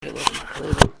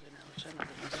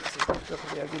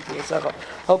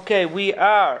Okay, we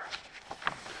are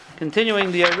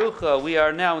continuing the Arucha. We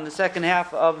are now in the second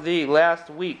half of the last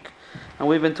week, and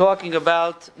we've been talking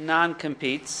about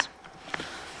non-competes.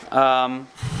 As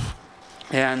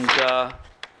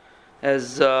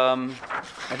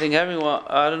I think everyone,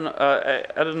 I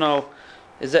don't know.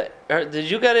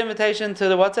 Did you get an invitation to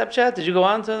the WhatsApp chat? Did you go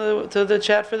on to the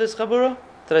chat for this Chabura?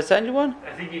 Did I send you one?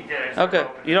 I think you did. Okay,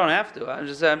 you don't have to. I'm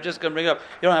just going to bring it up.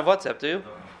 You don't have WhatsApp, do you?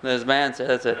 No. There's my answer.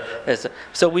 That's it.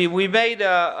 So we made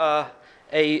a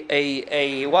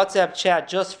WhatsApp chat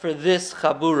just for this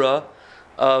Chabura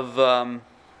of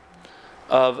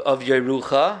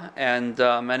Yerucha, and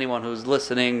anyone who's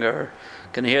listening or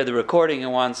can hear the recording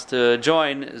and wants to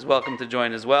join is welcome to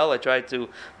join as well. I tried to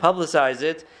publicize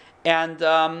it, and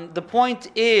the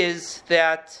point is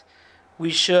that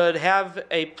we should have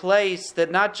a place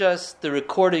that not just the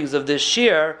recordings of this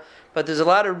shir, but there's a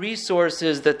lot of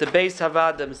resources that the Beis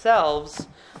Havad themselves,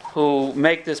 who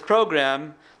make this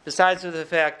program, besides the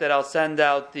fact that I'll send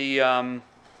out the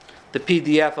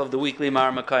PDF of the weekly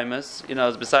Mar Makaimus,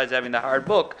 besides having the hard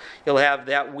book, you'll have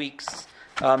that week's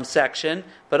section.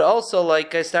 But also,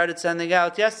 like I started sending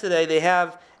out yesterday, they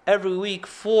have every week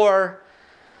 4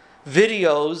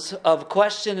 videos of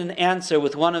question and answer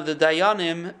with one of the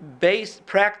Dayanim,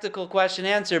 practical question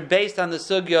answer based on the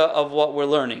sugya of what we're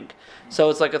learning. So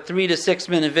it's like a 3 to 6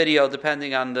 minute video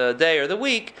depending on the day or the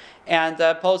week, and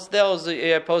I posted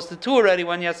 2 already,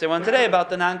 one yesterday, one today,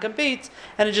 about the non-competes,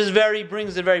 and it just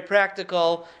brings it very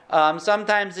practical.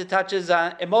 Sometimes it touches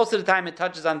on, most of the time it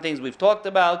touches on things we've talked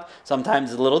about.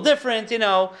 Sometimes it's a little different,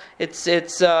 So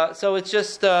it's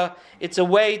just it's a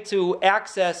way to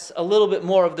access a little bit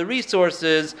more of the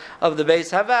resources of the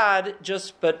Beis Havad.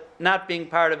 But not being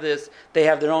part of this, they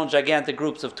have their own gigantic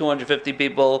groups of 250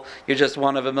 people. You're just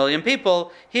one of a million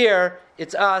people. Here,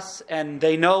 it's us, and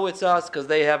they know it's us because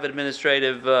they have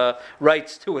administrative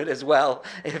rights to it as well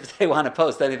if they want to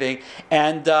post anything.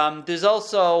 And there's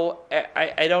also,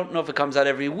 I don't know if it comes out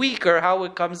every week or how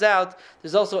it comes out,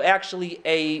 there's also actually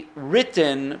a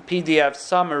written PDF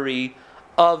summary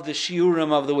of the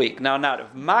shiurim of the week. Now, not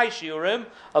of my shiurim,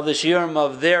 of the shiurim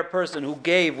of their person who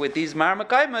gave with these Mar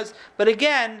Makaimas, but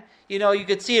again, you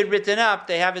could see it written up.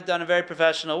 They have it done in a very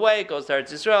professional way. It goes to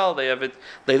Eretz Yisrael.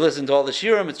 They listen to all the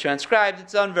shiurim. It's transcribed.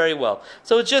 It's done very well.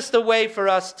 So it's just a way for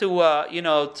us to,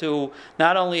 to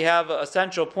not only have a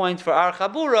central point for our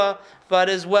Chabura, but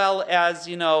as well as,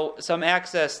 some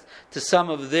access to some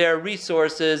of their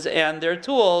resources and their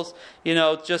tools,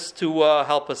 just to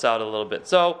help us out a little bit.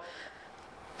 So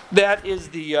that is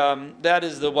the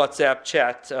WhatsApp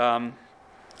chat.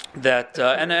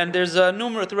 And there's a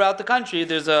numerous throughout the country.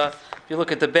 There's if you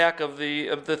look at the back of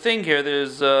the thing here,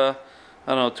 there's 2,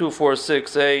 4,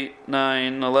 6, 8,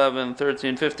 9, 11,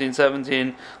 13, 15,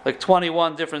 17, like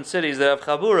 21 different cities that have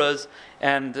chaburas,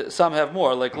 and some have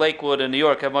more, like Lakewood and New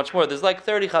York have much more. There's like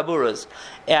 30 chaburas,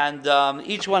 and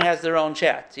each one has their own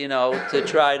chat, to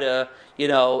try to,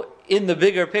 in the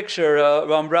bigger picture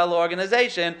umbrella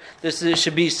organization, there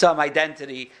should be some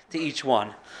identity to each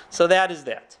one. So that is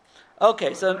that.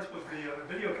 Okay, so the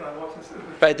video can I watch this?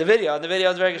 Right, the video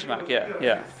is very geschmack.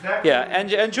 Yeah.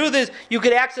 And truth is, you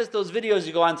could access those videos.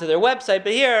 You go onto their website,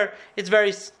 but here it's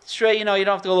very straight. You don't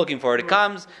have to go looking for it. It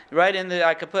comes right in the.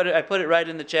 I put it right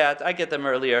in the chat. I get them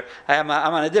earlier. I'm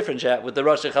on a different chat with the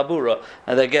Rosh Chabura,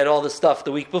 and they get all the stuff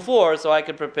the week before, so I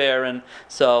can prepare. And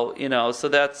so so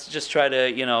that's just try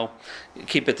to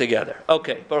keep it together.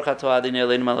 Okay.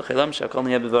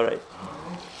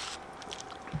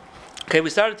 Okay, we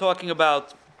started talking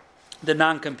about the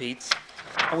non-competes,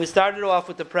 and we started off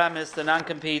with the premise the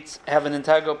non-competes have an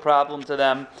integral problem to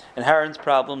them, inherent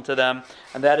problem to them,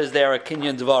 and that is they are a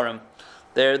kinyan dvarim.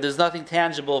 There's nothing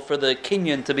tangible for the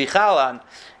kinyan to be chal on,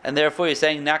 and therefore you're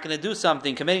saying not going to do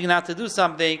something, committing not to do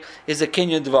something is a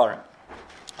kinyan dvarim.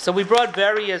 So we brought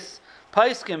various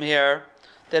paiskim here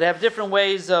that have different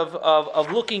ways of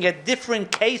looking at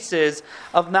different cases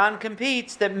of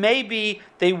non-competes that maybe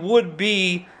they would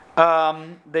be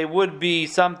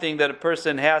something that a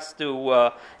person has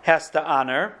to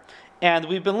honor, and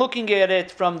we've been looking at it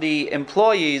from the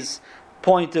employee's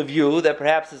point of view that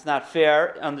perhaps it's not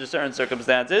fair under certain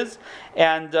circumstances,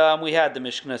 and we had the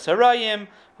Mishknas Harayim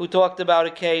who talked about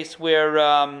a case where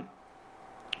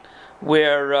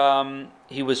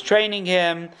he was training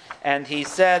him, and he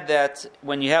said that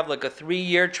when you have like a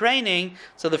 3-year training,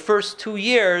 so the first 2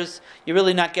 years, you're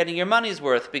really not getting your money's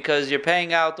worth because you're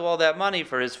paying out all that money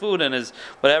for his food and his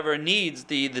whatever needs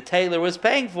the tailor was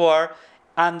paying for,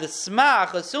 on the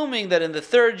smach, assuming that in the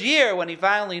third year, when he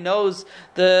finally knows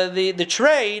the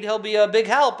trade, he'll be a big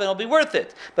help and it'll be worth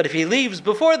it. But if he leaves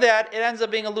before that, it ends up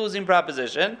being a losing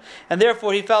proposition, and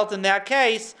therefore he felt in that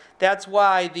case that's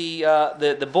why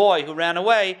the boy who ran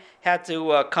away had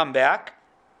to come back,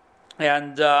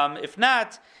 and if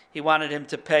not, he wanted him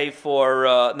to pay for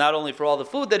not only for all the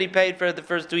food that he paid for the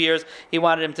first 2 years, he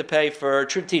wanted him to pay for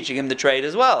teaching him the trade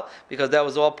as well, because that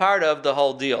was all part of the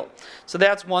whole deal. So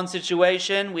that's one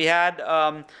situation. We had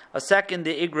a second,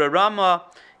 the Igra Rama.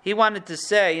 He wanted to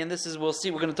say, and this is, we'll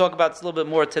see, we're going to talk about this a little bit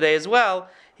more today as well.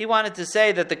 He wanted to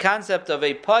say that the concept of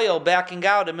a payil backing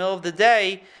out in the middle of the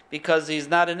day because he's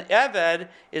not an eved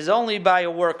is only by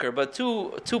a worker. But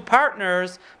two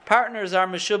partners are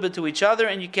meshubah to each other,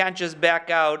 and you can't just back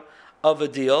out of a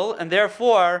deal. And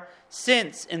therefore,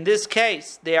 since in this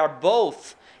case they are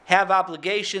both have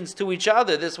obligations to each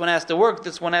other, this one has to work,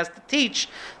 this one has to teach,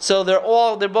 so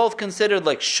they're both considered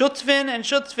like shutvin, and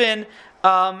shutvin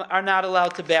are not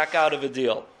allowed to back out of a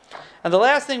deal. And the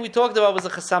last thing we talked about was a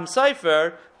Chassam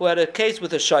Sofer who had a case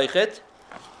with a Shaykhet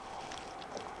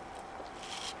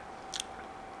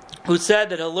who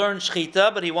said that he'll learn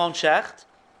Shechita, but he won't Shecht.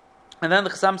 And then the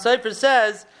Chassam Sofer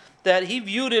says that he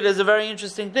viewed it as a very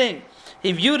interesting thing.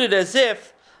 He viewed it as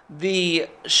if the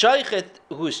Shaykhet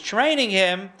who's training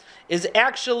him is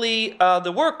actually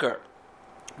the worker,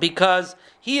 because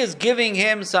he is giving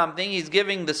him something, he's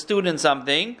giving the student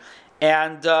something,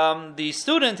 and the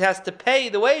student has to pay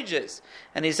the wages.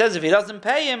 And he says if he doesn't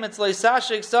pay him, it's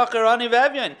leisashik sacher ani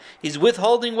v'evyon. He's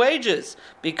withholding wages,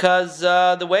 because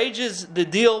the wages, the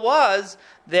deal was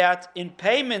that in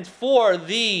payment for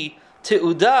the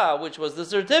te'udah, which was the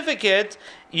certificate,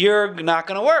 you're not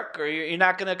going to work, or you're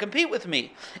not going to compete with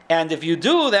me. And if you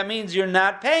do, that means you're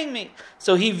not paying me.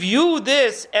 So he viewed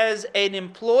this as an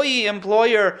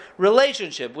employee-employer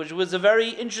relationship, which was a very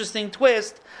interesting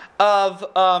twist of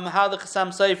how the Chassam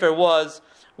Sofer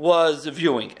was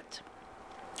viewing it.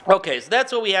 Okay, so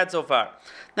that's what we had so far.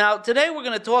 Now, today we're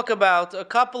going to talk about a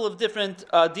couple of different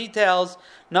details.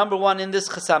 Number one, in this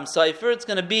Chassam Sofer, it's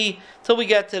going to be, till we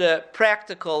get to the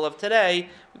practical of today,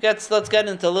 let's get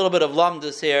into a little bit of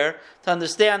Lamdus here, to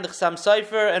understand the Chassam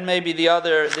Sofer and maybe the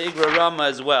Igra Rama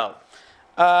as well.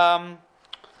 On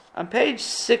page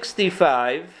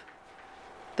 65,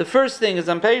 the first thing is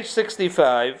on page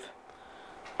 65,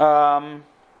 on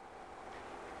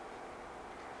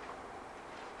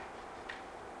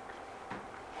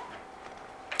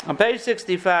page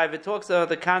 65, it talks about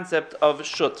the concept of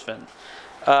shutfin.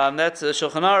 That's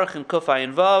Shulchan Aruch and Kuf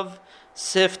Ayin Vav,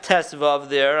 Sif Tes Vav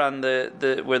there on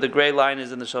the where the gray line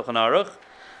is in the Shulchan Aruch.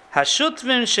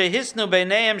 Hashutvin shehisnu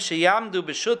beineim sheyamdu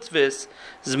b'shutvis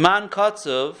zman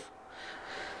kotzuv.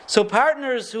 So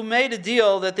partners who made a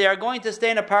deal that they are going to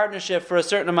stay in a partnership for a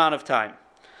certain amount of time.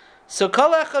 So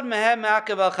kol echad mehem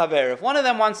ma'akev al chaver. If one of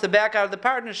them wants to back out of the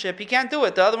partnership, he can't do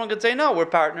it. The other one could say, no, we're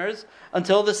partners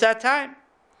until the set time.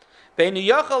 And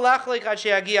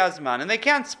they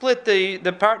can't split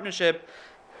the partnership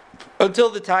until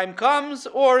the time comes,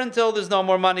 or until there's no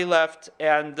more money left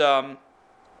and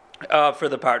for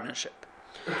the partnership.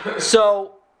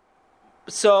 So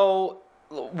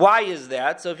why is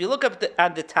that? So if you look up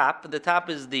at the top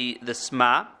is the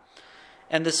Sma,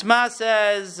 and the Sma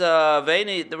says,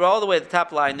 they're all the way at the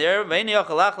top line there.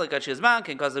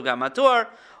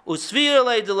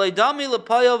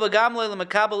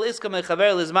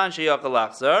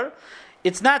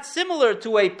 It's not similar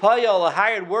to a payal, a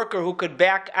hired worker who could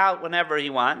back out whenever he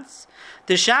wants.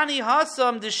 Deshani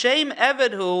hasam deshem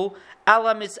evedhu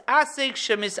ala misasik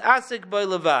shemisasik boy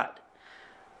levad.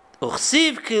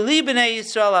 Uchsiv kili b'nei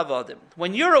Yisrael avodim.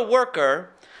 When you're a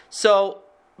worker, so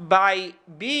by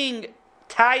being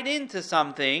tied into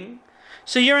something,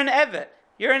 so you're an eved.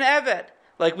 You're an eved,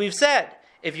 like we've said.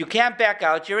 If you can't back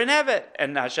out, you're an eved.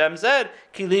 And Hashem said,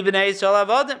 Kili b'nei Yisrael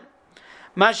avodim.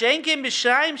 But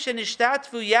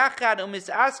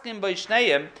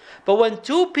when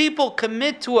two people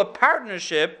commit to a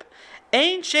partnership,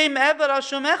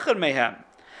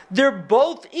 they're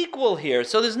both equal here.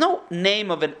 So there's no name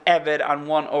of an eved on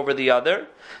one over the other.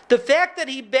 The fact that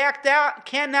he backed out,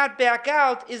 cannot back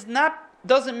out,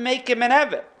 doesn't make him an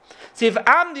eved. See, if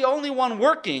I'm the only one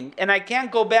working and I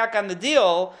can't go back on the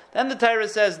deal, then the Torah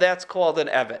says that's called an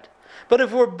eved. But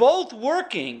if we're both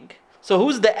working, so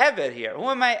who's the eved here? Who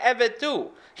am I eved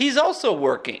to? He's also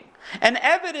working. An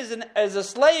eved is a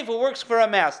slave who works for a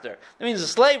master. That means the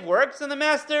slave works and the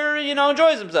master,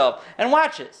 enjoys himself and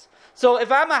watches. So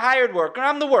if I'm a hired worker,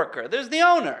 I'm the worker. There's the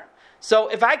owner. So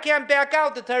if I can't back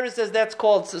out, the Torah says that's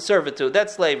called servitude.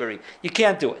 That's slavery. You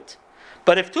can't do it.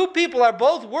 But if two people are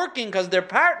both working because they're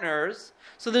partners,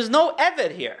 so there's no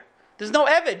eved here. There's no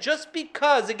evet. Just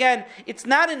because, again, it's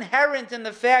not inherent in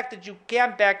the fact that you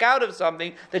can't back out of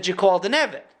something that you called an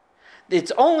evet.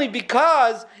 It's only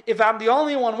because if I'm the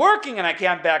only one working and I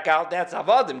can't back out, that's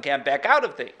avadim, can't back out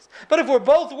of things. But if we're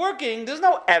both working, there's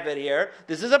no evet here.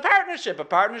 This is a partnership. A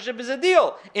partnership is a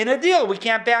deal. In a deal, we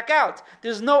can't back out.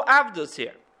 There's no avdus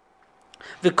here.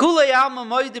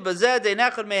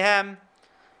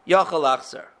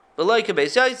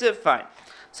 Fine.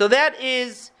 So that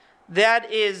is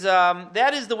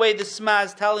the way the Sma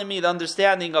is telling me the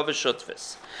understanding of a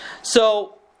shutfis.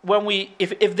 So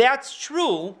if that's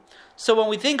true, so when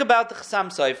we think about the Chassam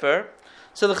Sofer,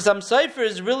 so the Chassam Sofer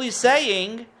is really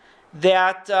saying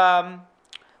that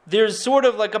there's sort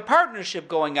of like a partnership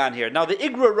going on here. Now the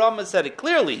Igra Rama said it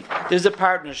clearly. There's a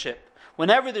partnership.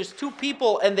 Whenever there's two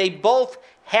people and they both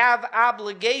have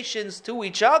obligations to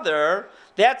each other,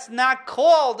 that's not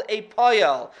called a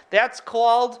poyel. That's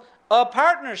called a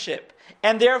partnership.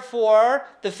 And therefore,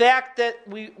 the fact that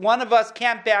one of us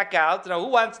can't back out, who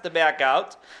wants to back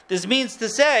out? This means to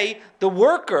say the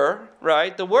worker,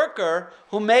 right? The worker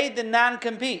who made the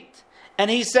non-compete.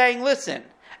 And he's saying, listen,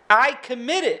 I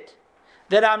committed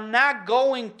that I'm not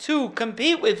going to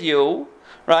compete with you,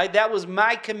 right? That was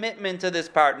my commitment to this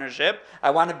partnership.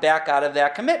 I want to back out of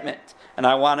that commitment. And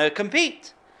I want to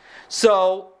compete.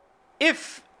 So,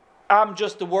 if I'm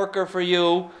just a worker for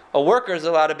you, a worker is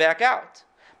allowed to back out.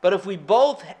 But if we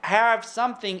both have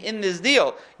something in this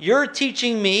deal, you're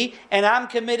teaching me and I'm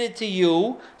committed to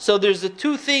you, so there's the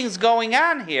two things going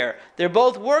on here. They're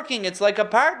both working, it's like a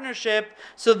partnership,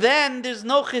 so then there's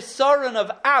no chisaron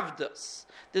of avdus.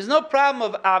 There's no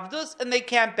problem of avdus and they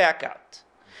can't back out.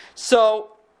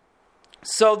 So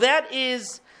that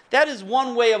is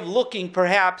one way of looking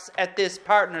perhaps at this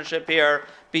partnership here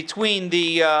between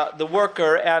the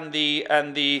worker and the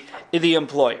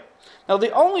employer. Now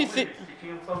the only thing... Is he teaching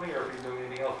him something, or is he doing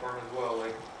anything else for him as well?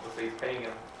 Like, let's say he's paying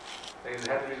him. Does it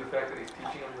have to be the fact that he's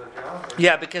teaching him the job? Or?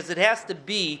 Yeah, because it has to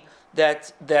be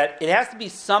that it has to be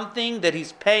something that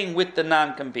he's paying with the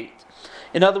non-compete.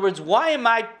 In other words, why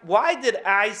did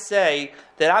I say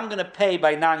that I'm going to pay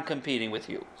by non-competing with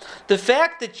you? The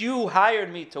fact that you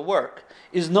hired me to work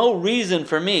is no reason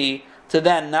for me to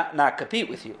then not compete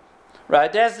with you.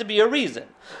 Right? There has to be a reason.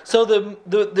 So the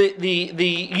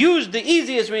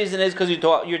easiest reason is because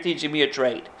you're teaching me a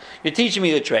trade. You're teaching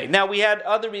me the trade. Now we had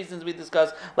other reasons we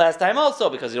discussed last time also,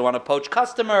 because you don't want to poach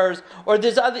customers, or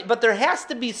there's other. But there has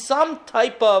to be some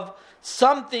type of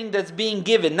something that's being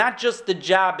given, not just the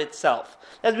job itself.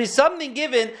 There has to be something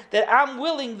given that I'm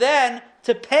willing then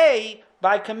to pay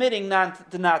by committing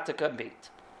not to compete.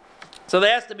 So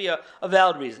there has to be a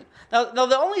valid reason. Now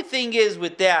the only thing is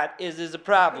with that is there's a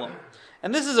problem.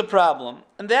 And this is a problem,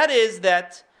 and that is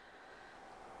that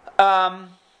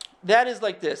is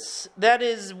like this. That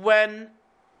is when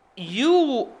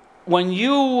you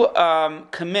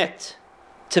commit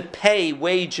to pay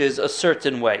wages a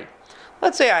certain way.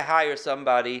 Let's say I hire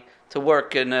somebody to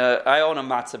work I own a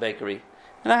matzah bakery,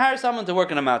 and I hire someone to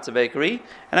work in a matzah bakery,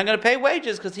 and I'm going to pay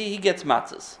wages because he gets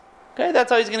matzahs. Okay,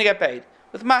 that's how he's going to get paid,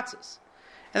 with matzahs.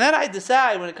 And then I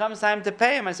decide when it comes time to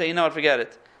pay him, I say, you know what, forget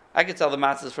it. I could sell the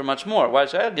matzahs for much more. Why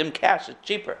should I give him cash? It's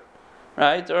cheaper,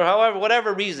 right? Or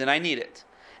whatever reason, I need it.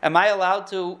 Am I allowed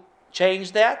to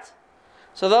change that?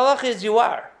 So the halach is you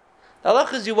are. The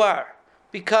halach is you are.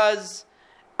 Because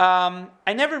I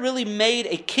never really made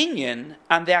a kinyan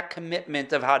on that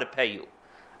commitment of how to pay you.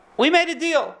 We made a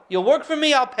deal. You'll work for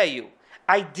me, I'll pay you.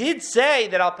 I did say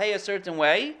that I'll pay a certain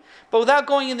way, but without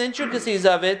going into the intricacies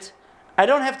of it, I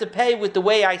don't have to pay with the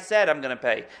way I said I'm going to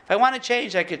pay. If I want to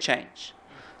change, I could change.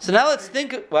 So now let's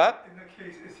think of what? In that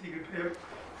case, is he going to pay him,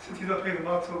 since he's not paying the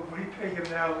matzah, would he pay him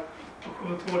now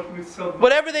according to what we sold?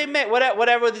 Whatever they made,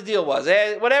 whatever the deal was.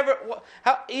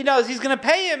 He knows he's going to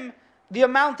pay him the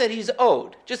amount that he's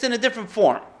owed, just in a different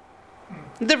form.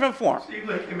 A different form. So even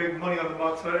if he can make money on the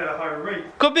matzah at a higher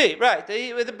rate. Could be, right.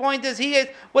 The point is, he is,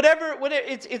 whatever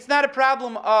it's not a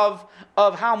problem of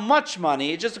how much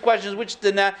money, it's just a question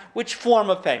of which form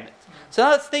of payment. So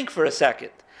now let's think for a second.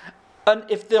 And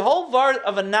if the whole part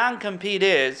of a non-compete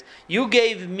is, you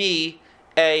gave me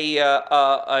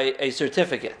a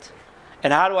certificate,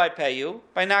 and how do I pay you?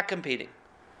 By not competing.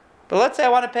 But let's say I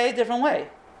want to pay a different way.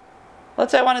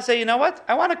 Let's say I want to say, you know what?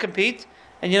 I want to compete,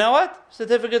 and you know what?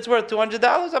 Certificate's worth $200,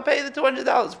 I'll pay you the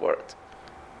 $200 for it.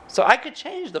 So I could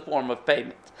change the form of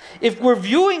payment. If we're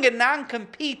viewing a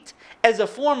non-compete as a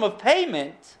form of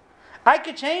payment, I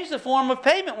could change the form of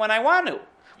payment when I want to,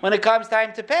 when it comes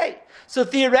time to pay. So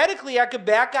theoretically, I could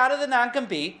back out of the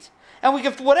non-compete, and we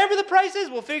could, whatever the price is,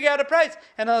 we'll figure out a price.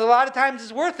 And a lot of times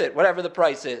it's worth it, whatever the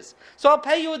price is. So I'll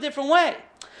pay you a different way.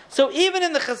 So even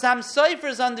in the Chasam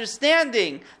Sofer's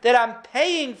understanding that I'm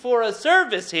paying for a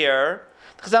service here,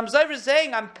 the Chasam Sofer is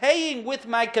saying I'm paying with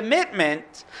my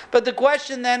commitment, but the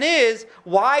question then is,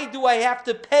 why do I have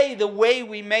to pay the way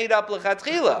we made up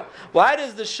L'chatchila? Why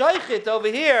does the Shaykhit over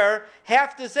here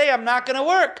have to say I'm not going to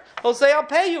work? He'll say I'll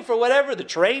pay you for whatever, the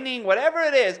training, whatever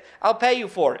it is, I'll pay you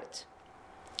for it.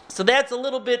 So that's a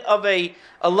little bit of a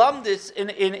lumdus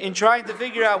in trying to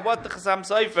figure out what the Chasam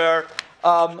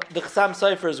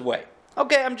Sofer's way.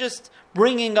 Okay, I'm just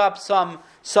bringing up some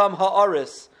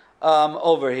ha'aris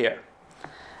over here.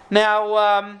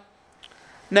 Now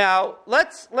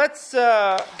let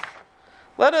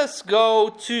us go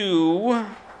to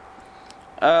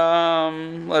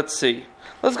let's see.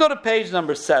 Let's go to page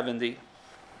number 70.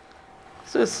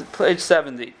 This is page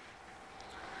 70.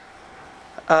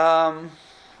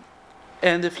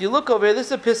 And if you look over here, this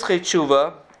is a Pischei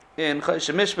Tshuva in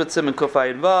Choshen Mishpat Siman Kuf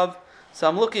Ayin Vav. So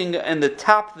I'm looking in the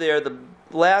top there, the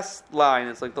last line.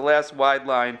 It's like the last wide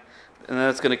line, and then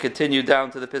it's going to continue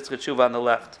down to the Pischei Tshuva on the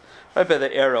left, right by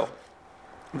the arrow.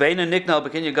 Ve'ina niknal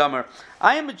b'kinya gamer.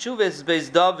 I am a tshuves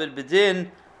beis David bedin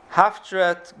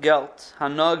haftrat gelt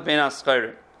hanog ben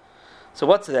askarim. So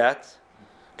what's that?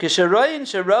 Kisharoyin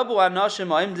sherabu anoshim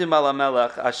oimdim al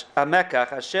hamelach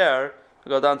hamekach asher.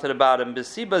 Go down to the bottom. Let's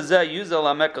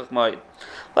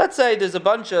say there's a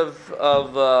bunch of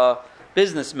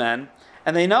businessmen,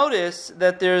 and they notice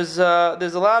that there's a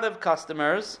lot of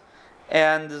customers,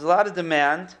 and there's a lot of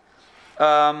demand.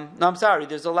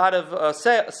 There's a lot of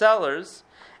sellers,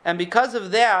 and because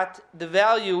of that, the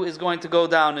value is going to go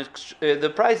down. The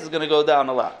price is going to go down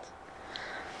a lot.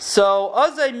 So,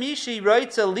 Ozai Mishi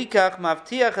Roitza Likach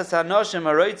Mavtiach as Hanoshim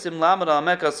Aroitzim Lamad al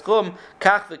Mekach Schum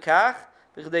Kach v'Kach.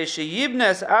 The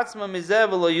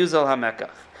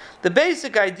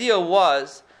basic idea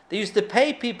was they used to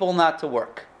pay people not to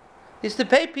work.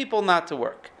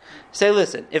 Say,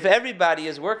 listen, if everybody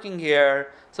is working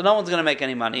here, so no one's going to make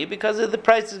any money because the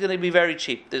price is going to be very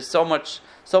cheap. There's so much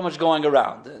going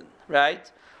around,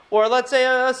 right? Or let's say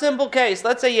a simple case.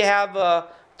 Let's say you have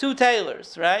 2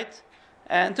 tailors, right?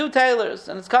 And 2 tailors,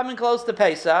 and it's coming close to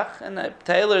Pesach, and the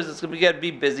tailors, it's going to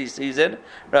be busy season,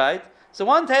 right? So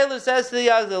one tailor says to the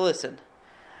other, listen,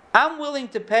 I'm willing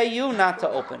to pay you not to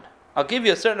open. I'll give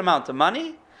you a certain amount of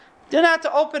money. Do not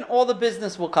to open, all the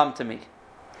business will come to me.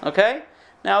 Okay?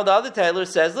 Now the other tailor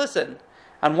says, listen,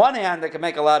 on one hand I can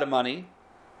make a lot of money,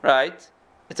 right?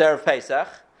 It's Erev Pesach.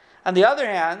 On the other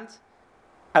hand,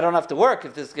 I don't have to work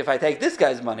if I take this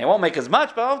guy's money. I won't make as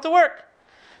much, but I'll have to work.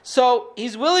 So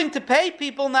he's willing to pay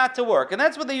people not to work, and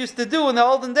that's what they used to do in the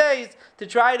olden days to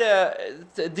try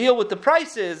to deal with the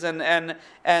prices and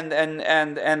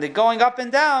the going up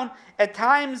and down. At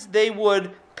times they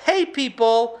would pay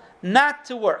people not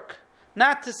to work,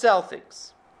 not to sell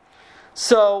things.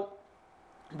 So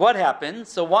what happened?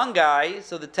 So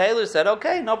the tailor said,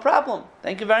 "Okay, no problem.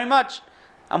 Thank you very much.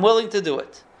 I'm willing to do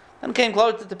it." Then came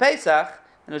closer to Pesach.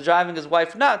 And was driving his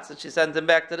wife nuts, and she sent him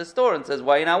back to the store and says,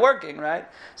 "Why are you not working?" Right?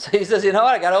 So he says, "You know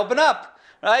what? I got to open up."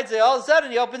 Right? So all of a sudden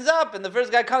he opens up, and the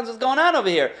first guy comes, "What's going on over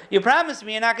here? You promised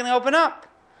me you're not going to open up."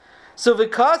 So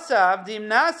v'kasav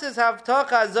dimnases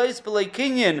havtocha azois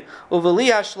b'leikinyin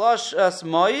uveli hashlosh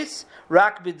asmois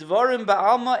rak b'dvorim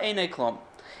ba'alma einei klum.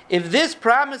 If this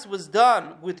promise was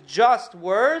done with just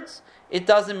words, it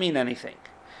doesn't mean anything.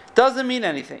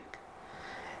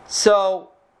 So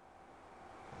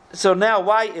now,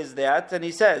 why is that? And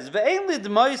he says,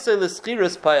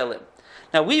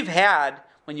 now we've had,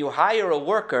 when you hire a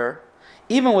worker,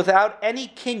 even without any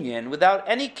kinyan,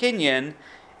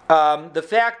 the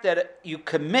fact that you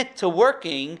commit to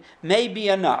working may be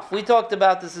enough. We talked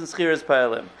about this in Schiras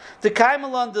Payalim. The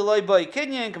Kaimalon Deloy Boy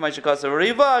Kinyan, Kamashakasa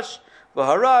Rivash,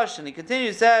 Vaharash, and he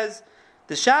continues, says,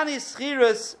 the Shani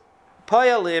Schiras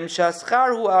Payalim,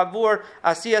 Shascharhu Avur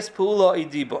Asiyas Pulo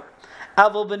Idibor.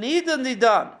 Avol Benidan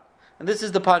Nidan. And this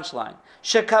is the punchline.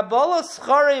 Shekabola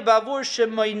schare bavur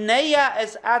shemoineya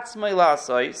es atzmei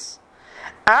lasois.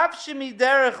 Av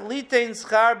shemiderech litein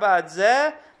schar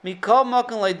ba'adzeh mikol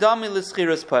moken leidami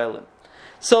l'schiras peilim.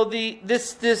 So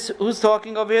this who's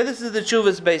talking over here? This is the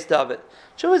Chuvas Beis David.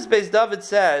 Chuvas Beis David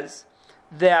says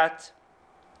that,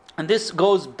 and this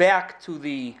goes back to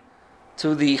the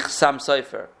Chasam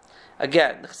Sofer.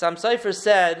 Again, the Chasam Sofer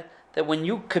said that when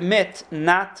you commit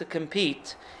not to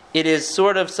compete, it is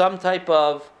sort of some type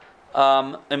of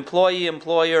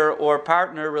employee-employer or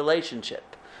partner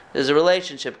relationship. There's a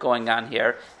relationship going on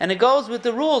here, and it goes with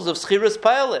the rules of Schiras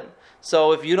Payalim.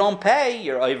 So if you don't pay,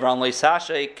 you're over on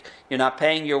Leisashik, you're not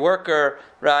paying your worker,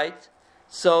 right?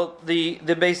 So the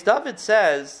Beis David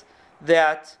says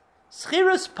that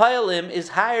Schiras Payalim is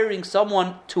hiring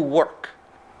someone to work.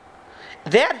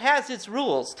 that has its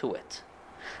rules to it.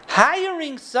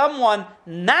 Hiring someone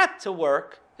not to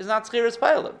work is not Schiras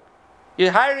Pailim.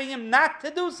 You're hiring him not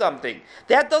to do something.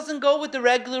 That doesn't go with the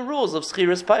regular rules of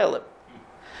Schiras Pailim.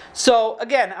 So,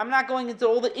 again, I'm not going into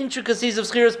all the intricacies of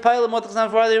Schiras Pailim,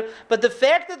 but the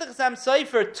fact that the Chassam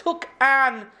Sofer took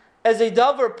on as a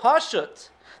davar pashut,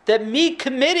 that me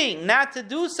committing not to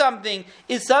do something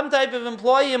is some type of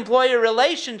employee-employer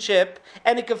relationship,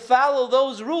 and it could follow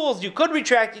those rules. You could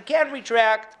retract, you can't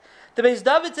retract. The Beis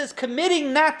David says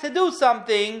committing not to do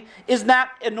something is not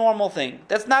a normal thing.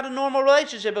 That's not a normal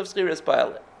relationship of Schiras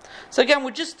Pailim. So again,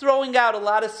 we're just throwing out a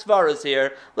lot of svaras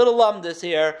here, little lumdus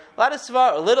here, a lot of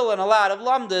svar, a little and a lot of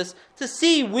lumdus, to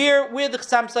see where the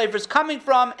Chassam Sofer is coming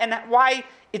from and why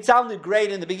it sounded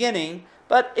great in the beginning,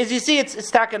 but as you see,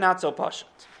 it's taka not so pashut.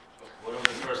 What if the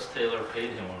first tailor paid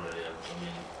him already? I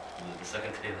mean, the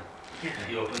second tailor,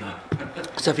 he opened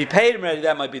up. So if he paid him already,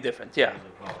 that might be different. Yeah,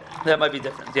 that might be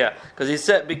different. Yeah, because he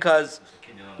said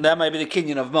that might be the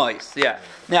kinyan of Mois. Yeah.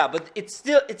 Now, but it's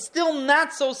still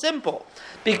not so simple,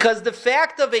 because the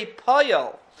fact of a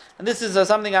payal, and this is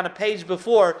something on a page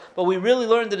before, but we really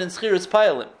learned it in Schiras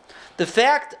Pailim. The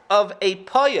fact of a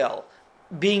payal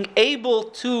being able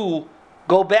to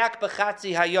go back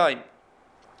b'chatzi hayoim,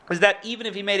 is that even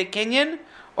if he made a kinyan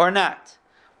or not?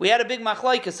 We had a big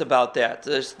machlaikas about that.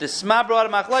 The Sma brought a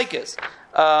machlaikas.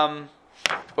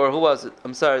 Or who was it?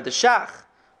 I'm sorry, the Shach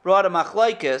brought a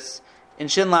machlaikas in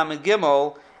Shin Lamed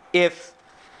Gimel, if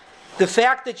the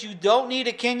fact that you don't need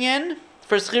a kinyan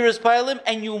for Schiras Pailim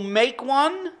and you make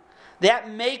one, that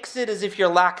makes it as if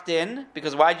you're locked in,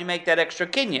 because why'd you make that extra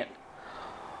kinyan?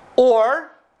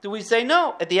 Or do we say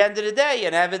no? At the end of the day,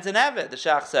 an Evid's an Evid, the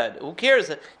Shach said. Who cares?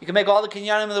 You can make all the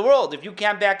kinyanim in the world. If you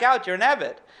can't back out, you're an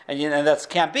Evid. And that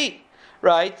can't be.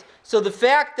 Right? So the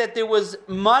fact that there was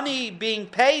money being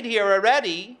paid here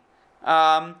already,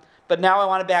 but now I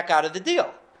want to back out of the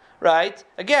deal. Right?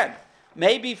 Again,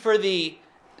 maybe for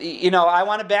I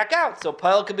want to back out. So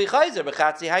Pail could be Chayzer,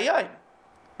 B'chatzi Hayayim.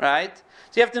 Right?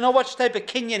 So you have to know what type of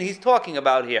kinyan he's talking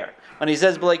about here when he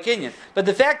says B'lay kinyan. But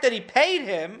the fact that he paid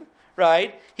him,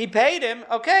 right? He paid him,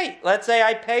 okay, let's say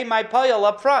I pay my payal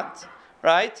up front,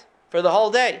 right? For the whole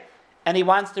day. And he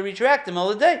wants to retract the middle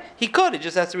of the day. He could. He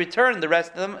just has to return the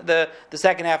rest of the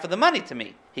second half of the money to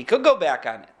me. He could go back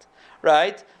on it,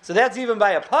 right? So that's even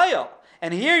by a payal.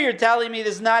 And here you're telling me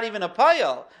this is not even a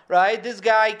payal, right? This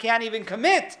guy can't even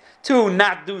commit to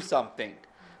not do something.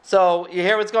 So you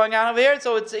hear what's going on over here?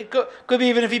 So it could be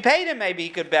even if he paid him, maybe he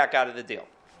could back out of the deal.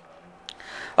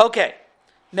 Okay,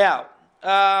 now,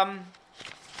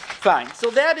 fine. So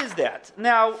that is that.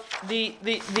 Now,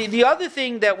 the other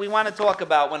thing that we want to talk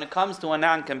about when it comes to a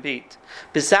non-compete,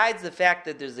 besides the fact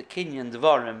that there's a kinyan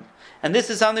dvarim, and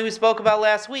this is something we spoke about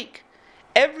last week,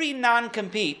 every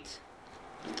non-compete,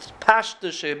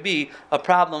 pashta should be a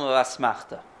problem of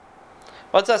asmachta.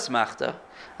 What's asmachta?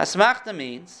 Asmachta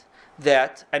means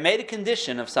that I made a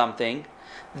condition of something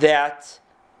that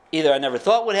either I never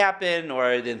thought would happen, or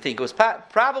I didn't think it was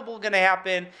probable going to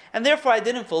happen, and therefore I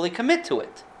didn't fully commit to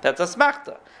it. That's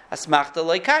asmachta. Asmachta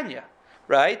leikanya,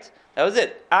 right? That was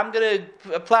it. I'm going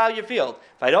to plow your field.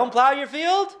 If I don't plow your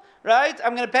field, right,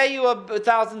 I'm going to pay you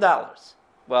 $1,000.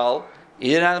 Well, he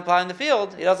didn't have to plow in the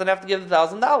field. He doesn't have to give the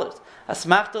 $1,000.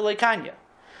 Asmachta leikanya.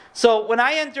 So when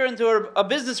I enter into a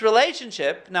business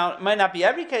relationship, now it might not be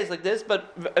every case like this,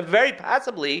 but very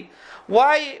possibly,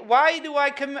 why do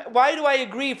I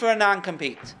agree for a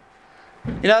non-compete?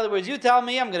 In other words, you tell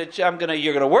me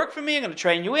you're gonna work for me, I'm gonna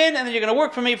train you in, and then you're gonna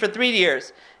work for me for 3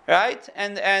 years, right?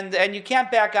 And you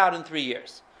can't back out in 3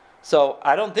 years. So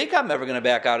I don't think I'm ever gonna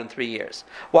back out in 3 years.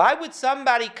 Why would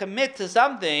somebody commit to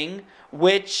something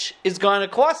which is going to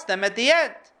cost them at the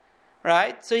end,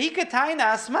 right? So he could taina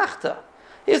asmachta.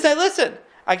 He would say, listen,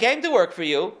 I came to work for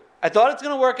you. I thought it's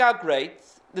going to work out great.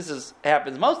 This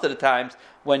happens most of the times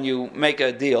when you make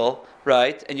a deal,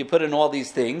 right? And you put in all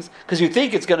these things because you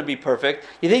think it's going to be perfect.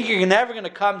 You think you're never going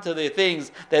to come to the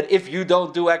things that if you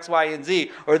don't do X, Y, and Z,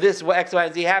 or this X, Y,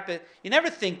 and Z happen, you never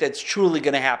think that's truly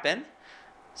going to happen.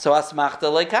 So asmachta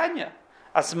leikanya.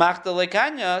 Asmachta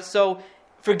leikanya. So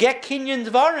forget kinyan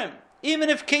dvarim. Even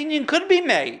if kinyan could be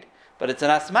made, but it's an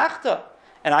asmachta.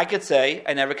 And I could say,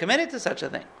 I never committed to such a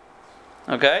thing.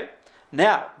 Okay?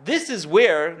 Now, this is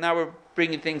where, now we're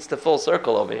bringing things to full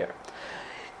circle over here.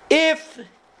 If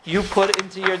you put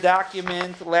into your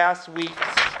document last week's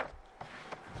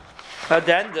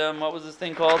addendum, what was this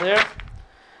thing called here?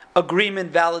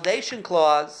 Agreement validation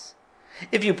clause.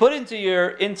 If you put into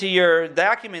your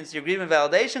documents your agreement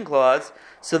validation clause,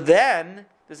 so then,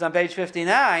 this is on page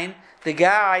 59, the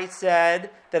guy said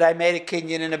that I made a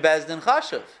kinyan in a bezdin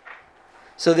chashuv.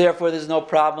 so therefore there's no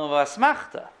problem of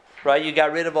asmachta, right? You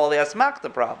got rid of all the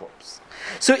asmachta problems.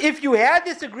 So if you had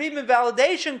this agreement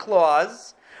validation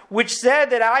clause, which said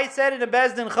that I said in a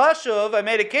Bezdin Chashuv, I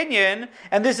made a kinyan,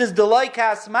 and this is Deloik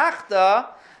asmachta,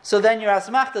 so then your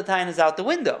asmachta time is out the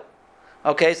window.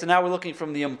 Okay, so now we're looking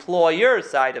from the employer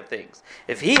side of things.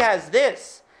 If he has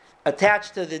this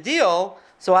attached to the deal,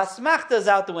 so asmachta is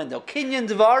out the window. Kinyan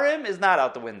Dvarim is not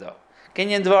out the window.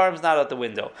 Kinyan Dvarim is not out the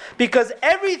window. Because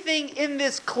everything in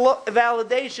this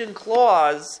validation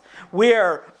clause,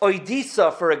 where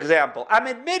oidisa, for example, I'm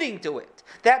admitting to it,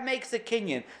 that makes a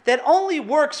kinyan. That only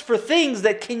works for things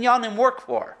that kinyanim work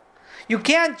for. You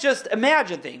can't just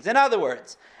imagine things. In other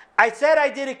words, I said I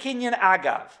did a kinyan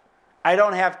agav. I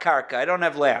don't have karka, I don't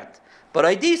have land. But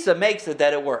oidisa makes it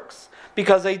that it works.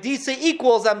 Because oidisa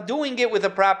equals I'm doing it with a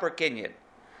proper kinyan.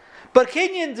 But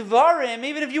kinyan dvarim,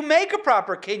 even if you make a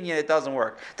proper kinyan, it doesn't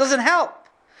work. It doesn't help.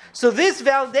 So this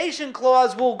validation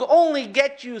clause will only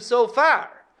get you so far,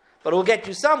 but it will get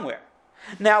you somewhere.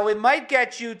 Now, it might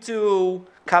get you to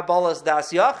Kabbalah's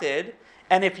Das Yachid,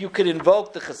 and if you could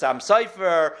invoke the Chassam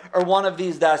Sofer or one of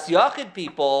these Das Yachid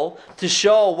people to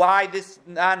show why this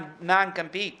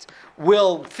non-compete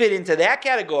will fit into that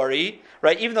category,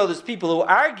 right? Even though there's people who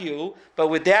argue, but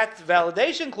with that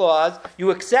validation clause, you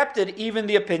accepted even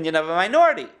the opinion of a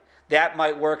minority. That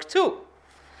might work too.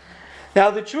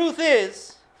 Now, the truth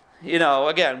is,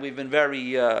 again, we've been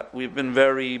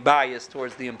very biased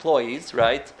towards the employees,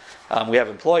 right? We have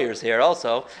employers here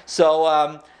also.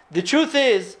 So the truth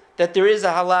is that there is a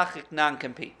halachic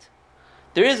non-compete.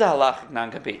 There is a halachic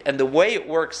non-compete. And the way it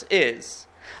works is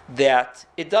that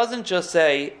it doesn't just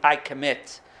say, I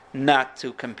commit not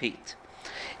to compete.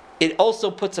 It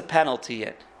also puts a penalty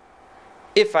in.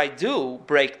 If I do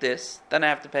break this, then I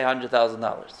have to pay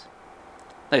 $100,000.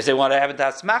 They say, well, I haven't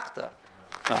asmachta.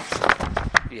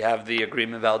 You have the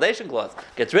agreement validation clause.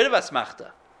 Gets rid of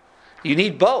asmachta. You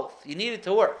need both. You need it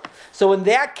to work. So in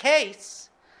that case,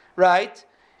 right,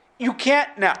 you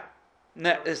can't now.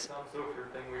 Sounds so for a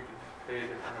thing where you can pay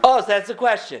it. So that's the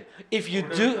question. If you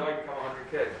Does do, the value become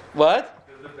 100K? what?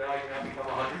 Does the value not become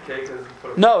 100K because you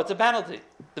put a... No, it's a penalty.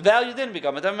 The value didn't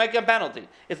become. It doesn't make a penalty.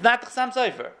 It's not the Chassam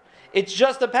Sofer. It's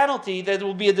just a penalty that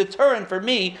will be a deterrent for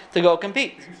me to go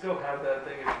compete. You still have that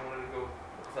thing if you wanted to go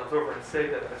Chassam Sofer and say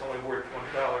that it's only worth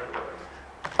 $20 or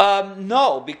whatever.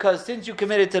 No, because since you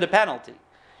committed to the penalty,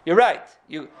 you're right.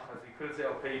 You could say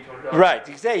I'll pay you $20. Right.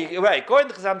 You say right. According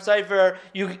to Chassam Sofer,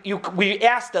 we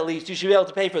asked at least you should be able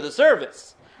to pay for the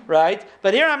service, right?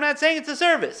 But here I'm not saying it's a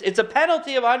service. It's a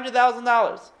penalty of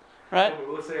 $100,000, right?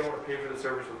 Well, let's say I want to pay for the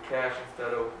service with cash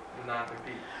instead of the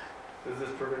non-compete. Does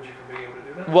this prevent you from being able to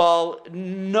do that? Well,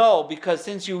 no, because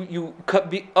since you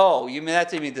could be, you mean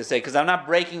that's what you mean to say? Because I'm not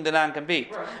breaking the non-compete.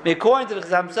 Right. I mean, according to the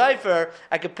Chassam Sofer,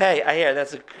 I could pay. I hear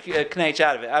that's a knetch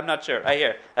out of it. I'm not sure. I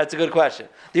hear that's a good question.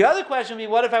 The other question would be,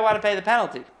 what if I want to pay the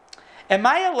penalty? Am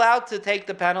I allowed to take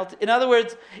the penalty? In other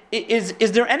words,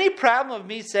 is there any problem of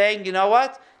me saying, you know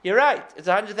what? You're right. It's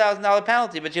a $100,000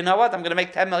 penalty, but you know what? I'm going to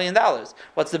make $10 million.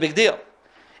 What's the big deal?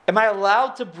 Am I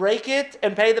allowed to break it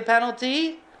and pay the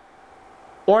penalty?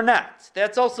 Or not?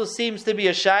 That also seems to be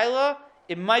a shaila.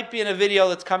 It might be in a video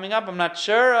that's coming up. I'm not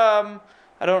sure. I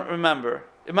don't remember.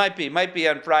 It might be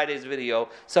on Friday's video,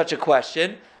 such a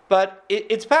question. But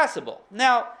it's possible.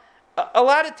 Now, a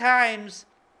lot of times,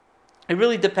 it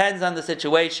really depends on the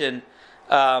situation.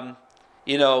 I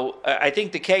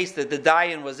think the case that the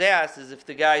Dayan was asked is if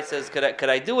the guy says, could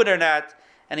I do it or not?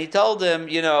 And he told him,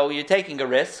 you're taking a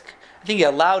risk. I think he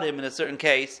allowed him in a certain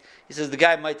case. He says the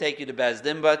guy might take you to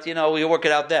Bezdin, but we'll work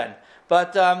it out then.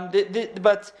 But so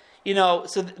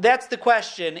that's the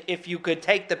question. If you could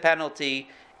take the penalty,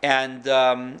 and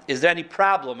is there any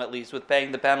problem at least with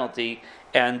paying the penalty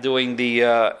and doing the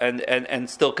and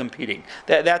still competing?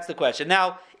 That's the question.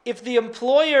 Now, if the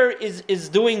employer is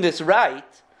doing this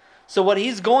right, so what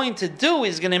he's going to do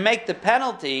is going to make the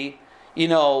penalty,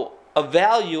 a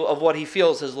value of what he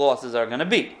feels his losses are going to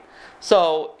be.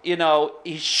 So,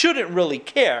 he shouldn't really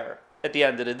care at the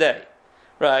end of the day,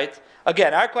 right?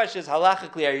 Again, our question is,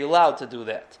 halachically, are you allowed to do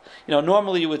that?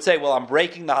 Normally you would say, well, I'm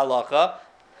breaking the halacha.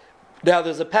 Now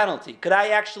there's a penalty. Could I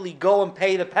actually go and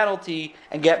pay the penalty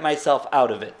and get myself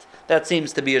out of it? That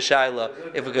seems to be a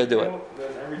shaila, if we could do it.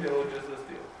 Then every deal is just this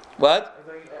deal. What?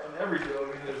 I think in every deal,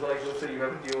 there's let's say you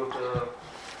have a deal with a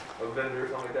vendor or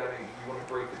something like that, and you want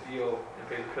to break the deal and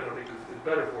pay the penalty because it's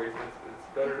better for you.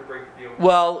 It's better to break the deal.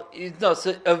 Well,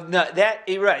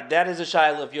 right. That is a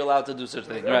shaila if you're allowed to do such a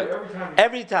thing, right?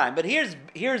 Every time. But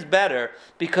here's better,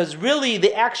 because really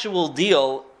the actual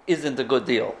deal isn't a good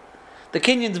deal. The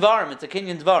kinyan dvarim, it's a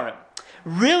kinyan dvarim.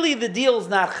 Really, the deal is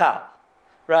not chal,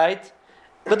 right?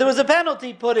 but there was a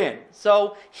penalty put in.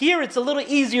 So here it's a little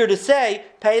easier to say,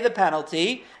 pay the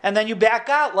penalty, and then you back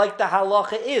out like the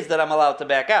halacha is that I'm allowed to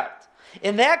back out.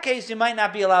 In that case, you might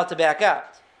not be allowed to back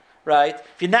out, right?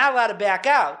 If you're not allowed to back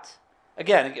out,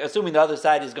 again, assuming the other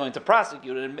side is going to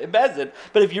prosecute it in Bezdin,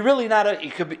 but if you're really not,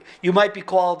 you might be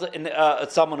called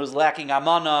someone who's lacking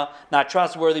amana, not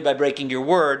trustworthy by breaking your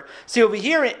word. See, over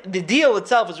here, the deal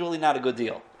itself is really not a good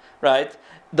deal, right?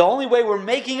 The only way we're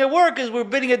making it work is we're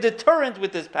bidding a deterrent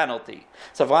with this penalty.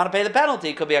 So if I want to pay the penalty,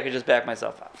 it could be I could just back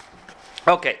myself out.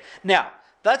 Okay, now,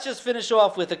 let's just finish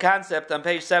off with a concept on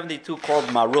page 72 called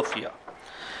marufia.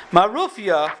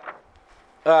 Marufia,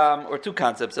 or two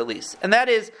concepts at least, and that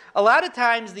is, a lot of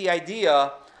times the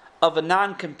idea of a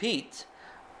non-compete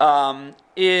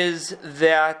is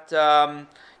that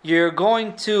you're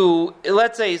going to,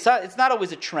 let's say, it's not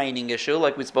always a training issue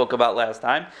like we spoke about last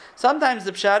time. Sometimes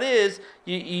the pshat is,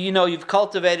 you've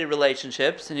cultivated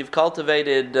relationships and you've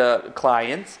cultivated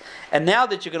clients, and now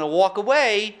that you're going to walk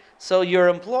away, so your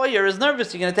employer is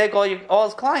nervous, you're going to take all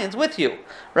his clients with you,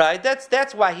 right?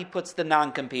 That's why he puts the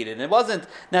non-compete in. It wasn't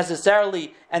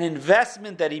necessarily an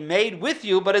investment that he made with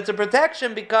you, but it's a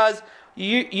protection because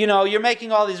you're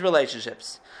making all these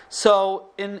relationships. So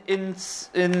in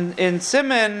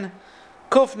Siman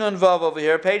Kufnun Vav over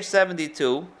here, page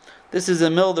 72, this is a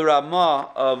Milder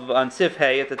Ramah on Sif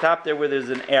Hey, at the top there where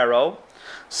there's an arrow.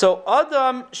 So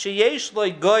Adam sheyesh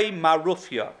loy goy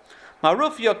marufya.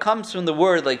 Marufya comes from the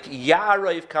word like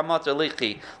Ya'arayv Kamat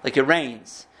Alichi, like it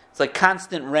rains. It's like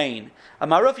constant rain. A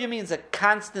marufya means a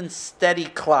constant, steady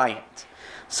client.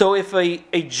 So if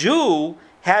a Jew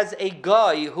has a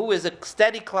guy who is a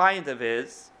steady client of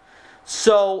his,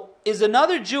 so is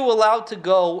another Jew allowed to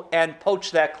go and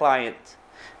poach that client?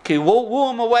 Okay,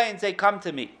 woo him away and say, come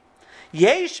to me.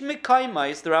 Yesh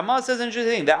mikaymais, the Ramah says an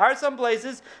interesting thing. There are some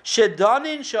places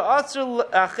shedanin she'asr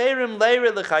acherim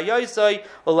leire lechayoisai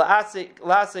u'la'asik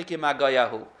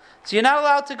imagayahu. So you're not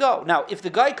allowed to go. Now, if the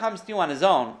guy comes to you on his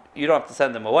own, you don't have to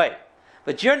send him away.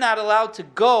 But you're not allowed to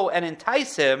go and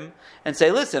entice him and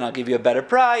say, listen, I'll give you a better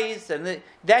price, and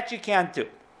that you can't do.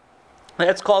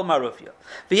 That's called marufia.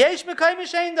 V'yesh mekayim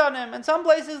shein donim, and some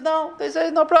places no. They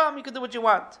say no problem, you can do what you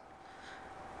want.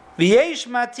 V'yesh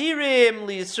matirim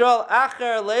liYisrael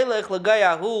acher leilech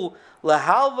legayahu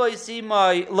lehalvoi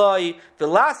simai loy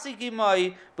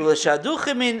v'lasikimai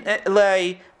v'lashaduchim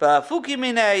lei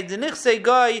v'afukiminei d'nichsei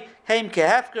goy heim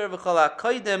kehefker v'chol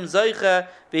hakoydem zoiche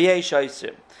v'yesh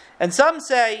oisim. And some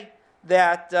say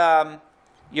that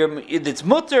it's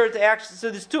mutter to actually. So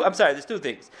there's two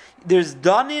things. There's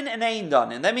donin and ain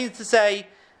donin. That means to say,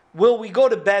 will we go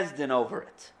to Bezdin over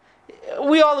it?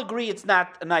 We all agree it's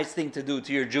not a nice thing to do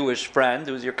to your Jewish friend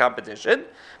who's your competition,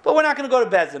 but we're not going to go to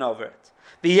Bezdin over it.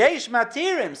 V'yesh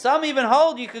matirim. Some even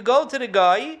hold you could go to the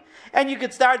guy and you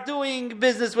could start doing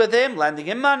business with him, lending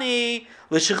him money,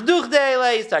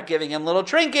 start giving him little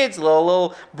trinkets,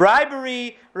 little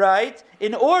bribery, right?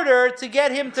 In order to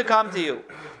get him to come to you.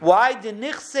 Why?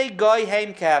 D'nichsei goy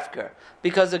heim kafker.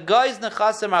 Because a guy's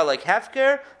nechasim are like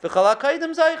hefker, v'chol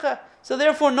hakoydem zoicha. So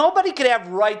therefore, nobody could have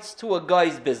rights to a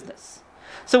guy's business.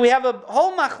 So we have a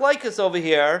whole machlaikas over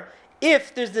here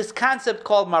if there's this concept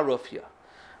called marufia.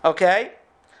 Okay?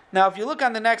 Now, if you look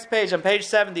on the next page, on page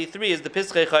 73, is the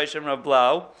Pischei Choshen Rav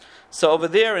Blau. So over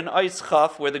there in Ois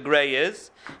Chaf, where the gray is,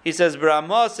 he says,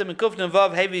 B'ramah simen kufnen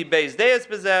vav hevi beis deis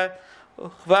bezeh,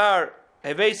 chvar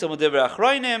heveisam u'divrei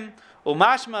achroinim,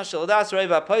 u'mashma shel das rei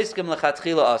v'apoiskim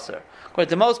lechatchila aser.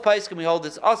 According to most poiskim, we hold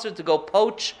this aser to go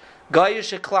poach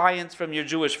Goyish clients from your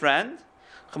Jewish friend.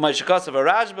 Ch'may shekasav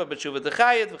arashba, b'tshuva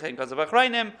d'chayet, v'chein kasav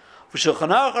achroinim, Shulchan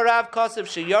Aruch Harav Kosev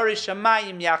Sheyori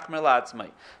Shamayim Yachmer Latzmai.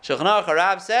 Shulchan Aruch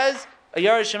Harav says a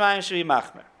Yori Shamayim should be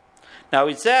machmer. Now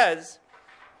it says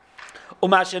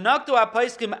Umashenaktu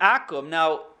Apaiskim Akum.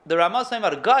 Now the Ramah is saying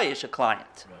about a guy is a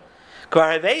client.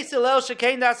 Kvar Hevei Silel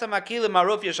Shekein Dasa Makil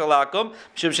Maruf Yeshalakum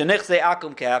Mishum Shenichzei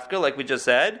Akum Kafka, like we just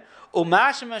said.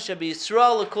 Umashma Shabi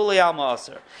Yisrael Lekuli Al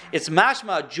Maaser. It's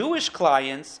mashma Jewish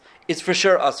clients. It's for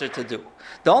sure usher to do.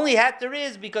 The only hat there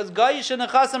is because Goyish and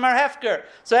Nechasim are hefker.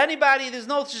 So anybody, there's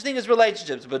no such thing as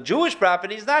relationships. But Jewish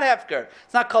property is not hefker.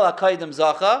 It's not kol hakoydem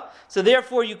zacha. So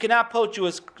therefore, you cannot poach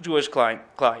Jewish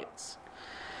clients.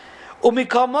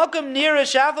 Umikol mokum nira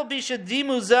shafal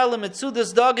bishadimu zel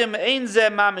mitzudas dogim ein ze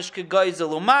mamish kegoy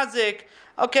zelumazik.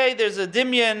 Okay, there's a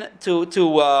dimyan to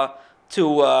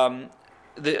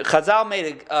the Chazal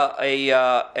made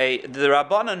the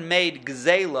Rabbanan made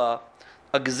gzela.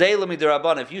 A gzela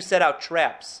midrabanan. If you set out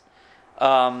traps,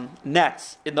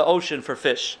 nets in the ocean for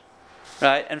fish,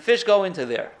 right? And fish go into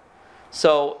there.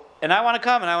 So, and I want to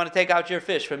come and I want to take out your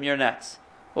fish from your nets.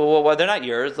 Well, they're not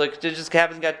yours. Like, they just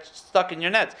haven't got stuck in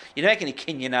your nets. You don't make any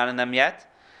kinyan on them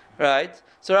yet, right?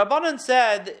 So Rabbanan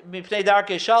said, Mipnei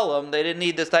Darkei Shalom, they didn't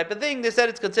need this type of thing. They said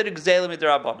it's considered Gzeila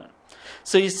Midrabanan.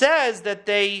 So he says that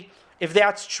if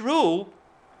that's true,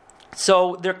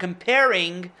 so they're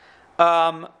comparing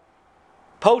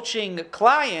poaching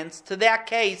clients to that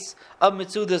case of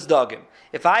Mitzudas Dagim.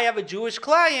 If I have a Jewish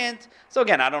client, so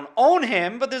again, I don't own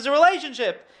him, but there's a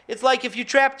relationship. It's like if you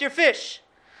trapped your fish.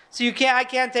 So I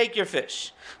can't take your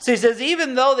fish. So he says,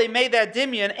 even though they made that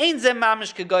dimyan, ein zeh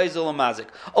mamish k'goyzel u'mazik.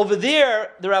 Over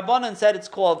there, the Rabbanan said it's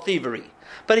called thievery.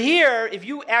 But here, if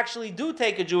you actually do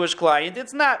take a Jewish client,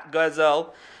 it's not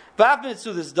gazel. V'af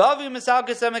mitzudas davim misal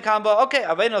kesem ekamba. Okay,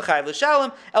 avenu chayv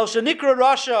l'shalom el shenikra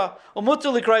rasha umutu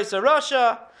likroisa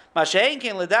rasha. So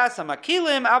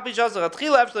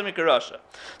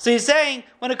he's saying,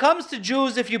 when it comes to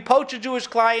Jews, if you poach a Jewish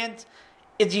client,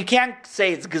 you can't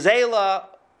say it's gzeila,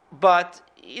 but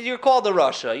you're called a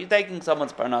rasha. You're taking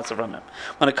someone's parnasa from him.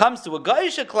 When it comes to a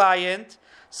Gaisha client,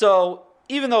 so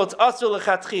even though it's asur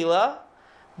lechatchila,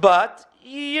 but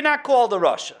you're not called a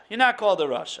rasha. You're not called a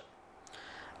rasha.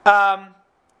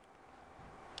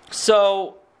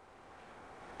 So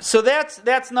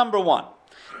that's number one.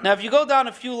 Now, if you go down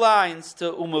a few lines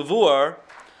to Umavur,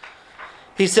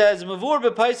 he says,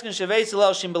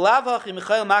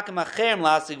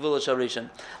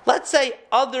 let's say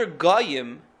other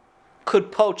goyim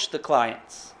could poach the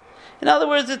clients. In other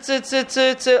words,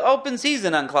 it's an open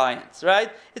season on clients,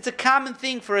 right? It's a common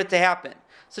thing for it to happen.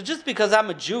 So just because I'm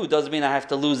a Jew doesn't mean I have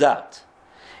to lose out.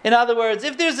 In other words,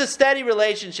 if there's a steady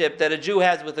relationship that a Jew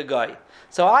has with a guy,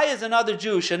 so I as another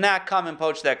Jew should not come and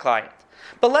poach that client.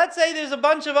 But let's say there's a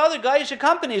bunch of other Gaisha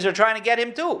companies who are trying to get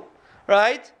him too,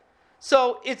 right?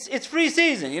 So it's free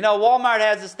season. Walmart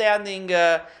has a standing.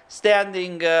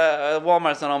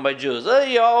 Walmart's not owned by Jews.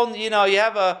 You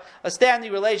have a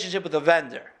standing relationship with a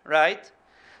vendor, right?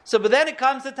 So, but then it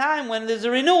comes a time when there's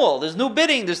a renewal, there's new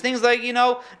bidding, there's things like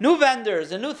new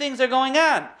vendors and new things are going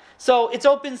on. So it's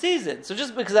open season. So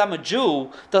just because I'm a Jew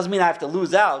doesn't mean I have to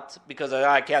lose out because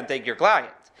I can't take your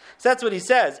client. So that's what he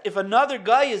says. If another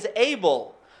guy is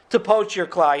able to poach your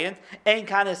client, ein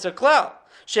kanes klal.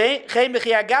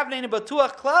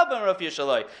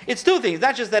 It's two things.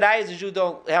 Not just that I as a Jew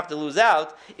don't have to lose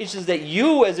out. It's just that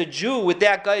you as a Jew with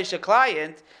that Gaisha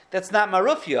client, that's not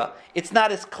marufia. It's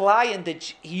not his client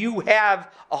that you have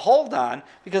a hold on,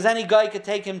 because any guy could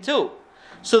take him too.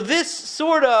 So this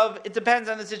it depends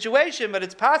on the situation, but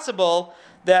it's possible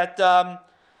that a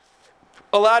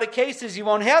lot of cases you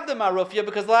won't have the marufia,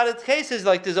 because a lot of cases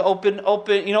like there's an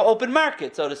open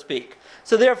market, so to speak.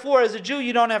 So therefore, as a Jew,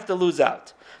 you don't have to lose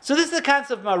out. So this is the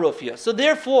concept of marufia. So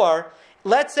therefore,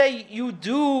 let's say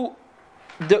let's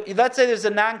say there's a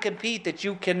non-compete that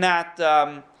you cannot,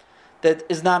 that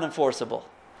is non-enforceable.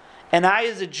 And I,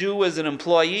 as a Jew, as an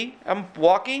employee, I'm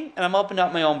walking and I'm opening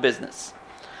up my own business,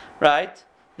 right?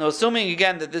 Now, assuming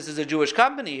again that this is a Jewish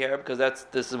company here, because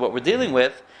this is what we're dealing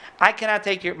with, I cannot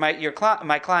take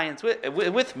my clients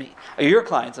with me, or your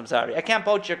clients. I'm sorry, I can't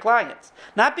poach your clients,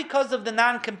 not because of the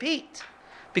non-compete,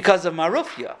 because of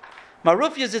marufia.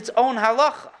 Marufia is its own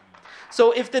halacha.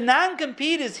 So if the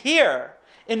non-compete is here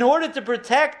in order to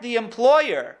protect the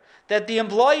employer, that the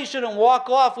employee shouldn't walk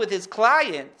off with his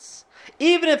clients,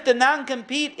 even if the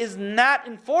non-compete is not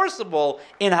enforceable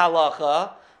in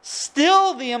halacha,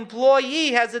 still the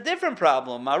employee has a different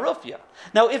problem, marufia.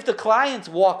 Now, if the clients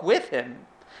walk with him,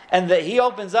 and he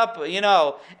opens up,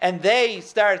 and they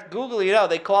start Googling,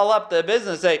 they call up the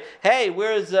business, say, hey,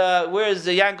 where's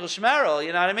Yankel Shmerel?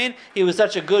 You know what I mean? He was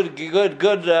such a good agent.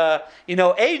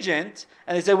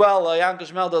 And they say, well, Yankel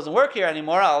Shmerel doesn't work here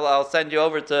anymore. I'll send you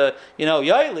over to,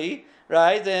 Yoeli,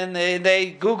 right? And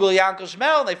they Google Yankel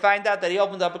Shmerel, and they find out that he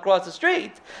opened up across the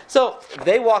street. So if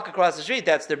they walk across the street,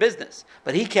 that's their business.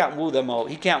 But he can't woo them.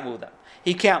 He can't woo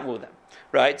them.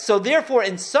 Right? So therefore,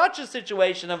 in such a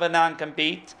situation of a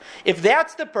non-compete, if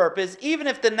that's the purpose, even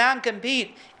if the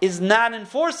non-compete is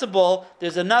non-enforceable,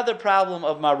 there's another problem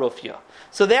of marufia.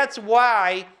 So that's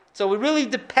why, it really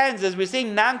depends. As we're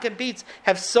seeing, non-competes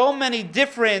have so many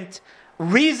different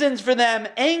reasons for them,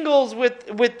 angles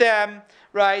with them,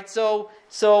 right? So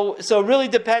really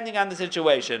depending on the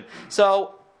situation.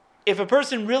 So if a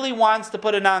person really wants to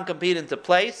put a non-compete into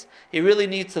place, he really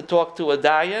needs to talk to a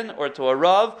dayan or to a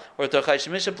rav or to a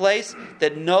chayshmisha place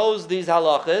that knows these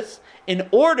halachas, in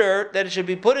order that it should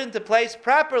be put into place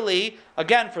properly.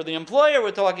 Again, for the employer,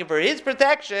 we're talking for his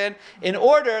protection, in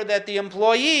order that the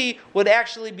employee would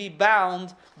actually be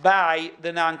bound by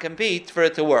the non-compete for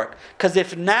it to work. Because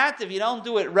if not, if you don't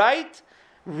do it right,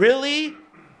 really,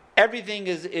 everything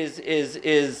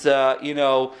is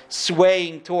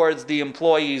swaying towards the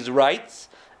employee's rights,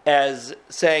 as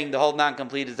saying the whole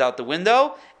non-complete is out the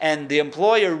window, and the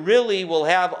employer really will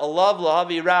have a lav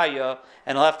lahavi raya,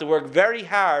 and he'll have to work very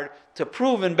hard to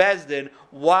prove in Bezdin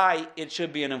why it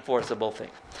should be an enforceable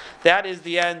thing. That is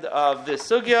the end of this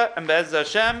sugya, and Be'ez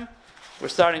Hashem, we're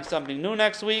starting something new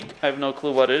next week. I have no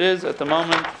clue what it is at the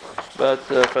moment, but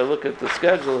if I look at the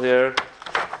schedule here,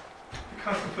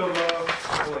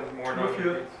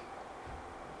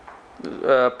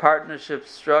 partnership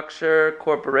structure,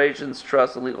 corporations,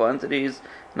 trusts, and legal entities,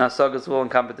 nasagas, will, and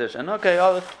competition. Okay,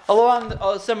 along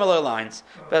similar lines.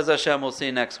 Be'ez Hashem, we'll see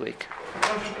you next week.